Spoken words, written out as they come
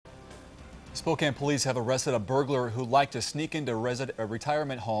Spokane police have arrested a burglar who liked to sneak into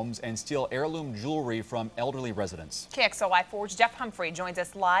retirement homes and steal heirloom jewelry from elderly residents. KXLY4's Jeff Humphrey joins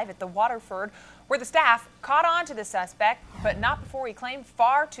us live at the Waterford, where the staff caught on to the suspect, but not before he claimed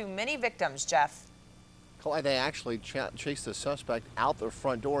far too many victims. Jeff. They actually chased the suspect out the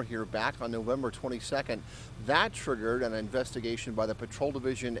front door here back on November 22nd. That triggered an investigation by the patrol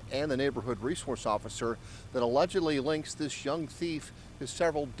division and the neighborhood resource officer that allegedly links this young thief to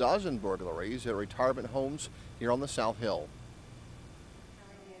several dozen burglaries at retirement homes here on the South Hill.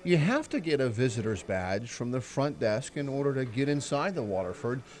 You have to get a visitor's badge from the front desk in order to get inside the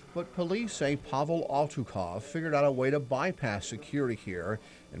Waterford, but police say Pavel Altukhov figured out a way to bypass security here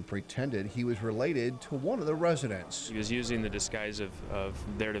and pretended he was related to one of the residents. He was using the disguise of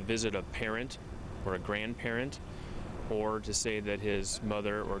there to visit a parent or a grandparent, or to say that his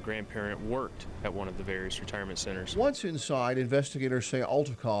mother or grandparent worked at one of the various retirement centers. Once inside, investigators say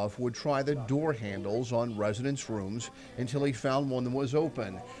Altukhov would try the door handles on residents' rooms until he found one that was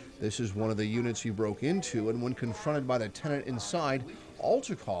open. This is one of the units he broke into, and when confronted by the tenant inside,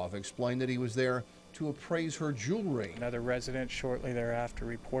 Altukhov explained that he was there to appraise her jewelry. Another resident shortly thereafter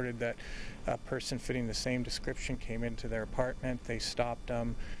reported that a person fitting the same description came into their apartment. They stopped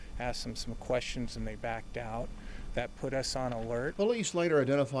them, asked them some questions, and they backed out. That put us on alert. Police later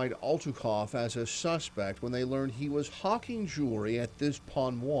identified Altukhov as a suspect when they learned he was hawking jewelry at this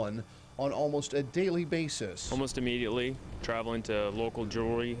Pawn One on almost a daily basis. Almost immediately, traveling to local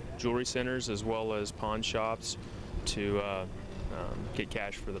jewelry centers as well as pawn shops to get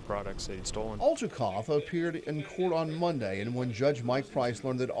cash for the products that he'd stolen. Altukhov appeared in court on Monday, and when Judge Mike Price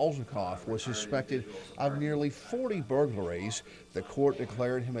learned that Altukhov was suspected of nearly 40 burglaries, the court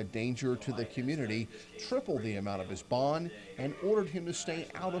declared him a danger to the community, tripled the amount of his bond, and ordered him to stay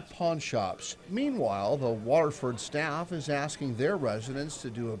out of pawn shops. Meanwhile, the Waterford staff is asking their residents to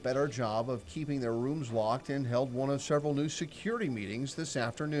do a better job of keeping their rooms locked and held one of several new security meetings this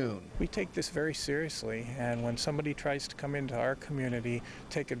afternoon. We take this very seriously, and when somebody tries to come into our community,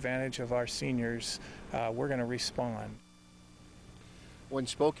 take advantage of our seniors, we're going to respond. When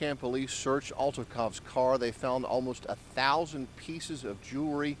Spokane police searched Altukhov's car, they found almost 1,000 pieces of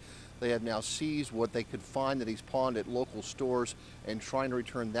jewelry. They have now seized what they could find that he's pawned at local stores and trying to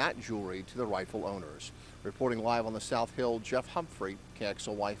return that jewelry to the rightful owners. Reporting live on the South Hill, Jeff Humphrey,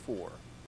 KXLY4.